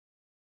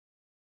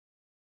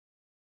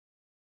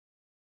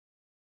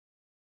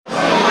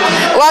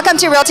Welcome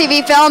to Real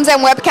TV Films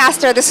and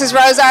Webcaster. This is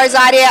Rose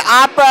Arzadi at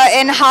Opera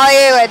in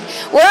Hollywood.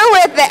 We're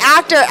with the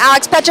actor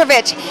Alex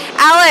Petrovich.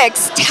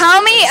 Alex,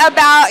 tell me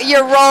about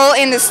your role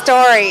in the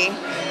story.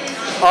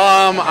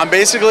 I'm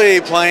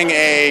basically playing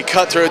a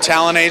cutthroat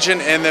talent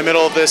agent in the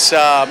middle of this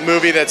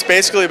movie that's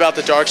basically about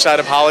the dark side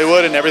of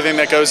Hollywood and everything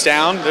that goes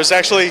down. There's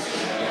actually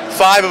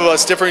 5 of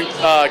us, different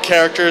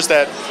characters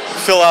that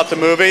fill out the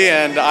movie,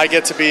 and I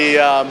get to be,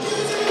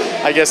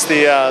 I guess,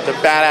 the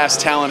badass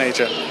talent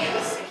agent.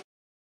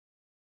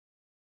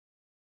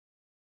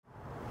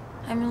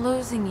 I'm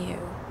losing you,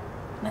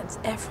 and it's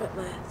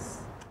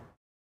effortless.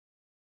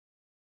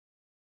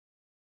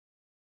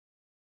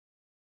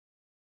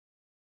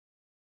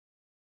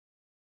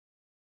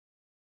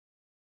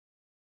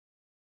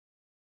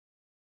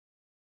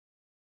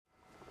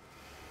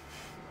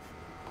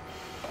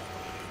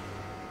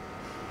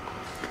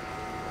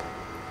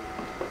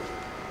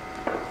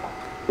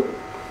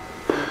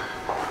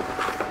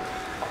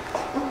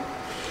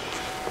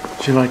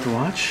 Did you like to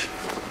watch?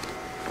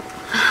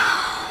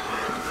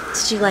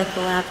 Did you like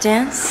the lap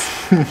dance?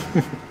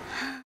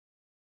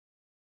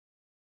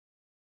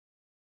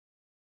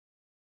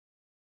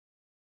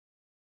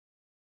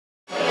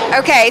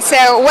 Okay,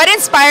 so what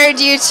inspired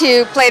you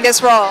to play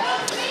this role?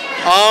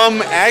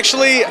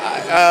 Actually,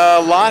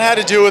 a lot had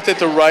to do with it.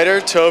 The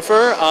writer,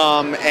 Topher,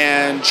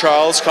 and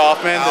Charles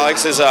Kaufman.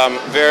 Alex is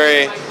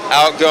very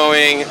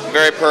outgoing,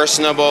 very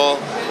personable,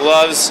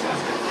 loves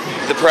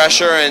the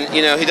pressure, and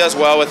you know he does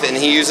well with it, and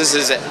he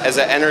uses it as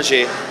an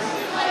energy.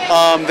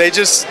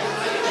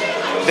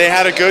 They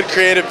had a good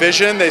creative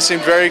vision. They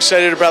seemed very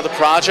excited about the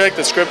project.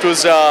 The script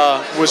was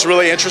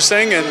really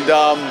interesting, and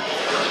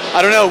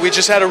I don't know, we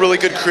just had a really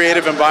good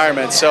creative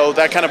environment, so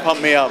that kind of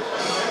pumped me up.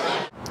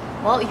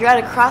 Well, you're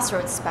at a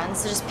crossroads, Spence,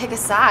 so just pick a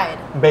side.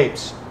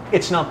 Babes,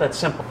 it's not that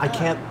simple. I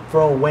can't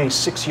throw away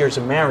 6 years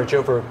of marriage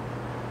over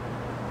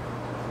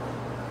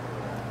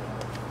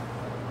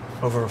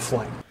a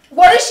flight.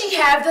 What does she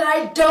have that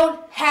I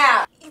don't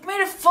have? You've made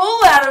a fool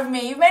out of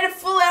me. You've made a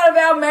fool out of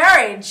our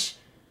marriage.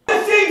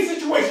 The same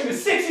situation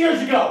as 6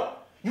 years ago.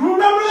 You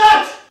remember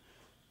that?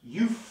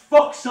 You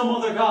fucked some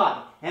other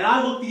guy, and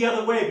I looked the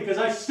other way because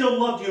I still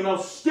loved you, and I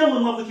was still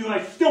in love with you, and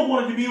I still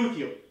wanted to be with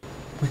you.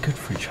 We're good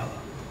for each other.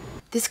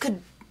 This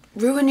could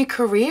ruin your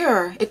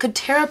career. It could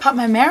tear apart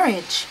my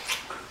marriage.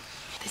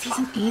 This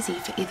isn't easy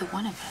for either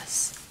one of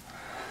us.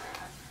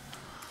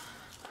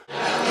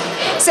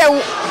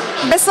 So,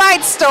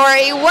 besides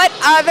Story, what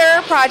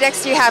other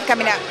projects do you have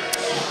coming up?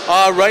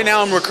 Right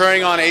now I'm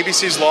recurring on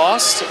ABC's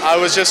Lost. I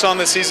was just on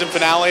the season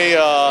finale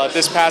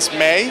this past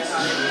May.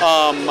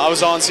 I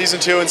was on season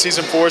 2 and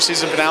season 4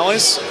 season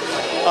finales.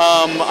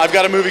 I've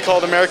got a movie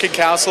called American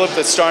Cowslip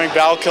that's starring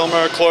Val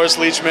Kilmer, Cloris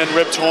Leachman,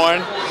 Rip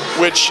Torn,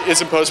 which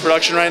is in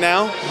post-production right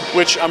now,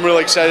 which I'm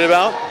really excited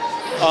about.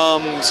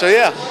 So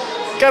yeah,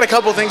 got a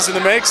couple things in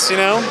the mix, you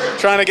know,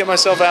 trying to get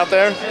myself out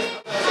there.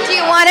 Do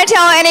you want to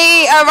tell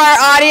any of our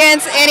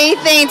audience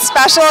anything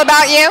special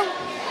about you?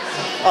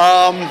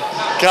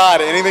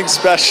 God, anything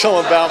special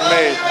about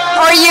me?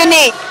 Or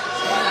unique?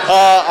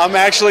 I'm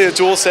actually a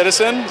dual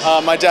citizen.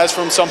 My dad's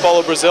from São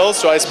Paulo, Brazil,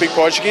 so I speak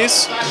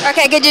Portuguese.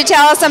 Okay, could you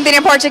tell us something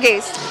in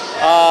Portuguese?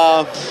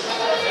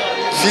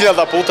 Filha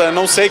da puta, eu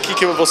não sei o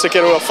que você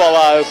quer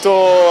falar. Eu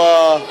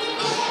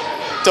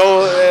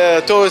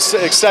tô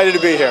excited to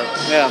be here.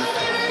 Yeah.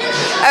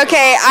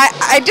 Okay,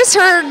 I just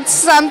heard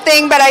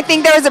something, but I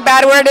think there was a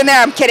bad word in there.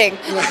 I'm kidding.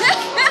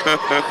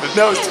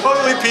 No, it's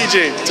totally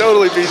PG.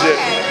 Totally PG.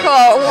 Okay,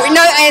 cool.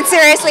 No, and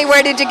seriously,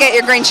 where did you get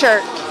your green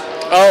shirt?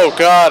 Oh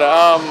God,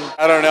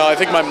 I don't know. I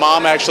think my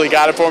mom actually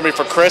got it for me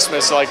for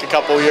Christmas like a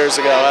couple years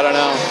ago. I don't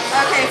know.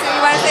 Okay, so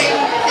you want to say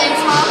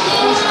thanks, Mom?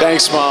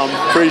 Thanks, Mom.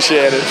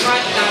 Appreciate it.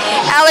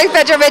 Alex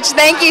Petrovich,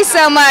 thank you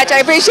so much. I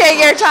appreciate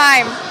your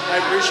time. I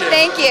appreciate it.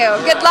 Thank you.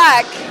 Good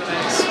luck.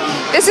 Thanks.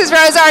 This is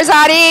Rose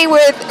Arzadi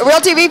with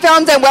Real TV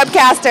Films and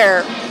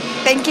Webcaster.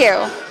 Thank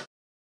you.